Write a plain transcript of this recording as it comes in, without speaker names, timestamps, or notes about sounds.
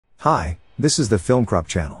Hi, this is the FilmCrop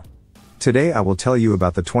channel. Today I will tell you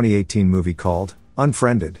about the 2018 movie called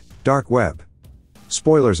Unfriended, Dark Web.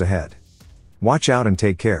 Spoilers ahead. Watch out and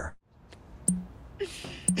take care.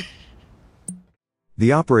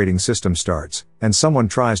 The operating system starts, and someone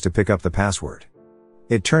tries to pick up the password.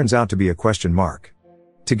 It turns out to be a question mark.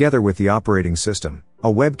 Together with the operating system,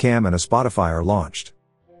 a webcam and a Spotify are launched.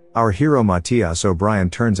 Our hero Matthias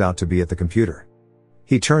O'Brien turns out to be at the computer.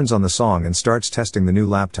 He turns on the song and starts testing the new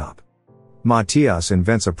laptop. Matthias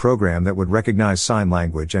invents a program that would recognize sign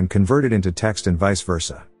language and convert it into text and vice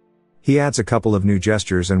versa. He adds a couple of new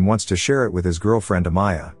gestures and wants to share it with his girlfriend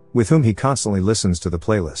Amaya, with whom he constantly listens to the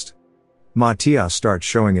playlist. Matthias starts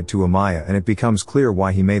showing it to Amaya and it becomes clear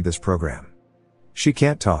why he made this program. She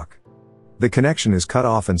can't talk. The connection is cut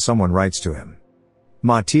off and someone writes to him.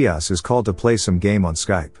 Matthias is called to play some game on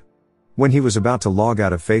Skype. When he was about to log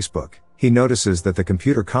out of Facebook, he notices that the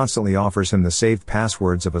computer constantly offers him the saved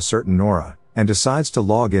passwords of a certain Nora, and decides to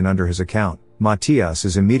log in under his account. Matthias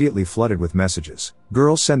is immediately flooded with messages.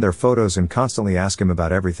 Girls send their photos and constantly ask him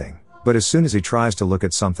about everything, but as soon as he tries to look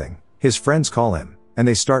at something, his friends call him, and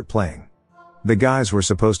they start playing. The guys were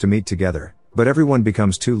supposed to meet together, but everyone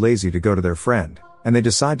becomes too lazy to go to their friend, and they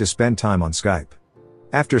decide to spend time on Skype.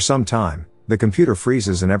 After some time, the computer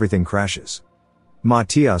freezes and everything crashes.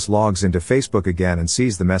 Matthias logs into Facebook again and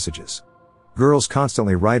sees the messages. Girls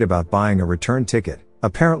constantly write about buying a return ticket.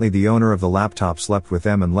 Apparently the owner of the laptop slept with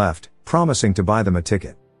them and left, promising to buy them a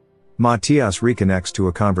ticket. Matthias reconnects to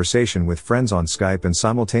a conversation with friends on Skype and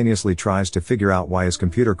simultaneously tries to figure out why his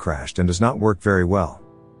computer crashed and does not work very well.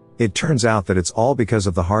 It turns out that it's all because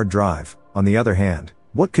of the hard drive. On the other hand,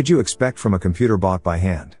 what could you expect from a computer bought by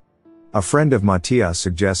hand? A friend of Matthias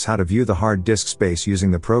suggests how to view the hard disk space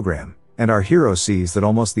using the program, and our hero sees that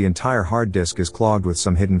almost the entire hard disk is clogged with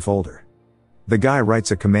some hidden folder. The guy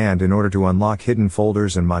writes a command in order to unlock hidden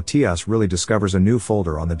folders and Matthias really discovers a new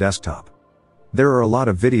folder on the desktop. There are a lot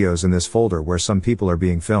of videos in this folder where some people are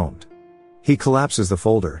being filmed. He collapses the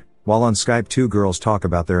folder, while on Skype two girls talk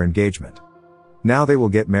about their engagement. Now they will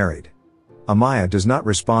get married. Amaya does not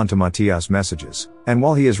respond to Matthias' messages, and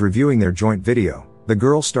while he is reviewing their joint video, the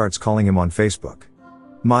girl starts calling him on Facebook.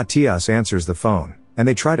 Matthias answers the phone, and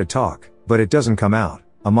they try to talk, but it doesn't come out.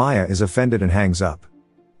 Amaya is offended and hangs up.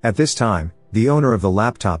 At this time, the owner of the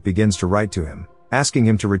laptop begins to write to him, asking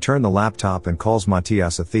him to return the laptop and calls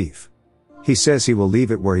Matthias a thief. He says he will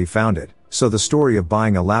leave it where he found it, so the story of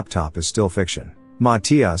buying a laptop is still fiction.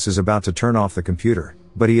 Matthias is about to turn off the computer,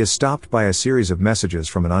 but he is stopped by a series of messages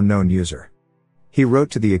from an unknown user. He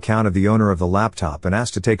wrote to the account of the owner of the laptop and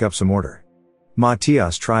asked to take up some order.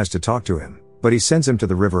 Matthias tries to talk to him, but he sends him to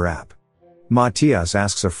the River app. Matthias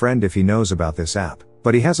asks a friend if he knows about this app,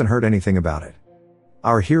 but he hasn't heard anything about it.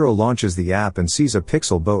 Our hero launches the app and sees a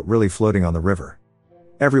pixel boat really floating on the river.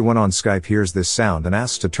 Everyone on Skype hears this sound and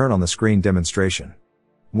asks to turn on the screen demonstration.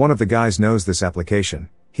 One of the guys knows this application.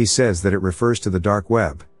 He says that it refers to the dark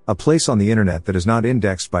web, a place on the internet that is not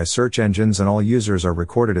indexed by search engines and all users are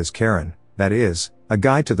recorded as Karen, that is, a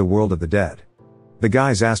guide to the world of the dead. The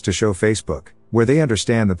guys ask to show Facebook, where they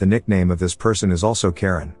understand that the nickname of this person is also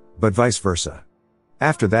Karen, but vice versa.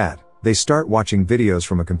 After that, they start watching videos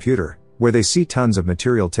from a computer, where they see tons of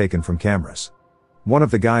material taken from cameras. One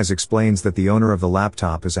of the guys explains that the owner of the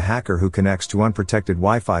laptop is a hacker who connects to unprotected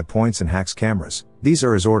Wi-Fi points and hacks cameras. These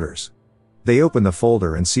are his orders. They open the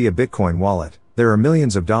folder and see a Bitcoin wallet. There are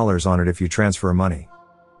millions of dollars on it if you transfer money.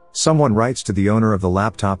 Someone writes to the owner of the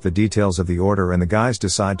laptop the details of the order and the guys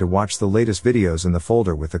decide to watch the latest videos in the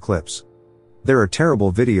folder with the clips. There are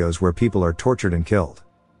terrible videos where people are tortured and killed.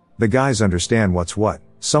 The guys understand what's what.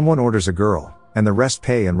 Someone orders a girl, and the rest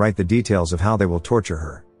pay and write the details of how they will torture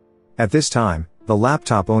her. At this time, the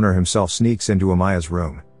laptop owner himself sneaks into Amaya's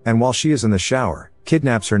room, and while she is in the shower,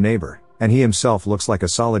 kidnaps her neighbor, and he himself looks like a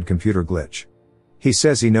solid computer glitch. He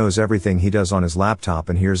says he knows everything he does on his laptop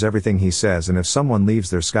and hears everything he says, and if someone leaves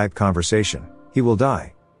their Skype conversation, he will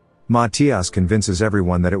die. Matthias convinces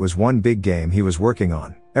everyone that it was one big game he was working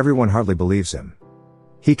on. Everyone hardly believes him.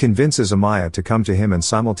 He convinces Amaya to come to him and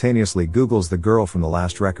simultaneously Googles the girl from the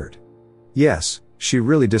last record. Yes, she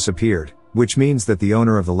really disappeared, which means that the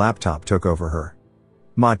owner of the laptop took over her.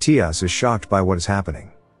 Matthias is shocked by what is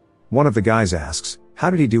happening. One of the guys asks, how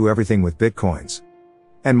did he do everything with bitcoins?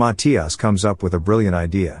 And Matthias comes up with a brilliant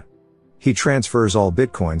idea. He transfers all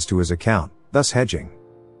bitcoins to his account, thus hedging.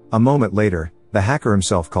 A moment later, the hacker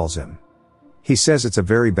himself calls him. He says it's a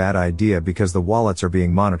very bad idea because the wallets are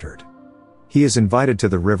being monitored. He is invited to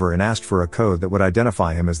the river and asked for a code that would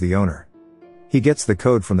identify him as the owner. He gets the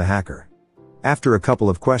code from the hacker. After a couple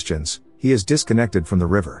of questions, he is disconnected from the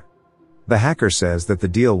river. The hacker says that the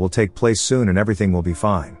deal will take place soon and everything will be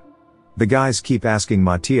fine. The guys keep asking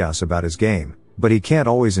Matthias about his game, but he can't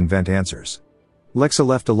always invent answers. Lexa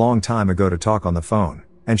left a long time ago to talk on the phone,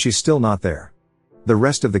 and she's still not there. The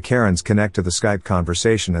rest of the Karens connect to the Skype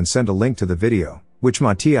conversation and send a link to the video, which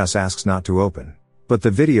Matthias asks not to open. But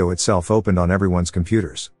the video itself opened on everyone's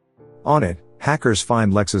computers. On it, hackers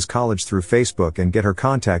find Lexa's college through Facebook and get her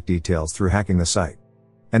contact details through hacking the site.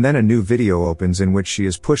 And then a new video opens in which she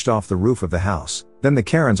is pushed off the roof of the house, then the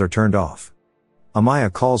Karens are turned off.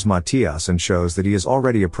 Amaya calls Matthias and shows that he is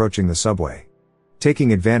already approaching the subway.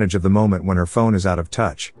 Taking advantage of the moment when her phone is out of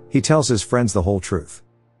touch, he tells his friends the whole truth.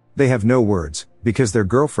 They have no words, because their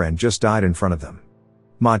girlfriend just died in front of them.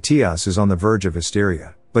 Matthias is on the verge of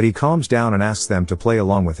hysteria, but he calms down and asks them to play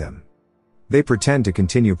along with him. They pretend to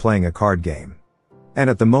continue playing a card game. And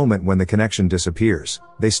at the moment when the connection disappears,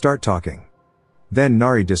 they start talking. Then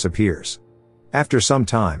Nari disappears. After some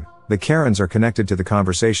time, the Karens are connected to the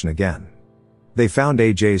conversation again. They found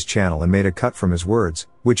AJ's channel and made a cut from his words,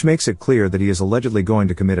 which makes it clear that he is allegedly going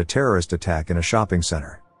to commit a terrorist attack in a shopping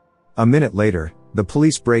center. A minute later, the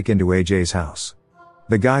police break into AJ's house.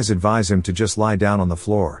 The guys advise him to just lie down on the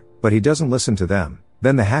floor, but he doesn't listen to them.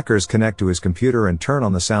 Then the hackers connect to his computer and turn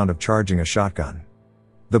on the sound of charging a shotgun.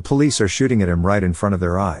 The police are shooting at him right in front of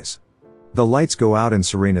their eyes. The lights go out in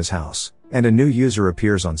Serena's house, and a new user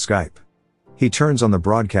appears on Skype. He turns on the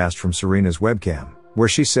broadcast from Serena's webcam, where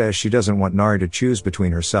she says she doesn't want Nari to choose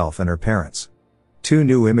between herself and her parents. Two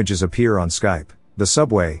new images appear on Skype: the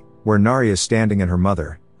subway, where Nari is standing, and her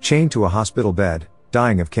mother, chained to a hospital bed,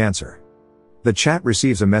 dying of cancer. The chat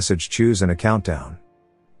receives a message: choose, and a countdown.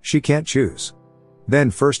 She can't choose. Then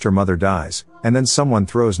first her mother dies, and then someone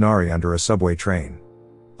throws Nari under a subway train.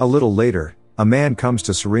 A little later, a man comes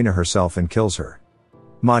to Serena herself and kills her.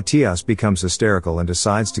 Matthias becomes hysterical and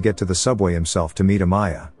decides to get to the subway himself to meet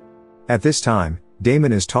Amaya. At this time,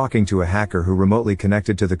 Damon is talking to a hacker who remotely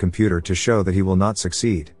connected to the computer to show that he will not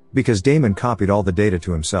succeed, because Damon copied all the data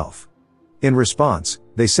to himself. In response,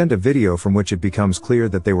 they send a video from which it becomes clear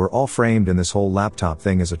that they were all framed and this whole laptop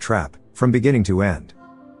thing is a trap, from beginning to end.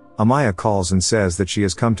 Amaya calls and says that she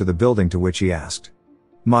has come to the building to which he asked.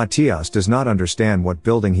 Matthias does not understand what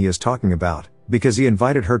building he is talking about, because he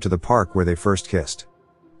invited her to the park where they first kissed.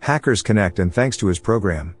 Hackers connect and, thanks to his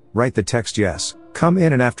program, write the text "yes, come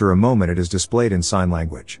in," and after a moment it is displayed in sign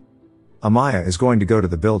language. Amaya is going to go to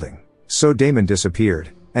the building. So Damon disappeared,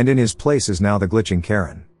 and in his place is now the glitching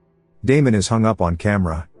Karen. Damon is hung up on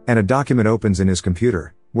camera, and a document opens in his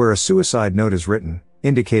computer, where a suicide note is written,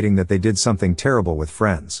 indicating that they did something terrible with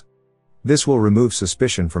friends. This will remove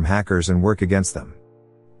suspicion from hackers and work against them.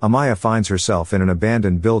 Amaya finds herself in an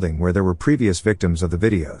abandoned building where there were previous victims of the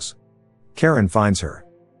videos. Karen finds her.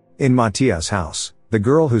 In Matthias' house, the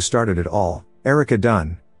girl who started it all, Erica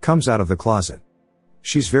Dunn, comes out of the closet.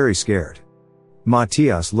 She's very scared.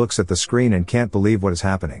 Matthias looks at the screen and can't believe what is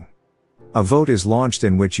happening. A vote is launched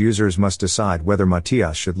in which users must decide whether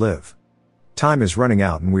Matthias should live. Time is running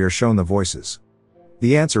out and we are shown the voices.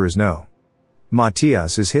 The answer is no.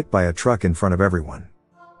 Matthias is hit by a truck in front of everyone.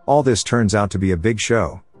 All this turns out to be a big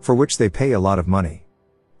show, for which they pay a lot of money.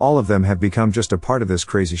 All of them have become just a part of this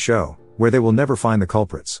crazy show, where they will never find the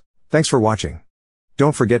culprits. Thanks for watching.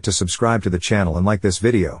 Don't forget to subscribe to the channel and like this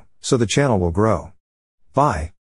video, so the channel will grow. Bye.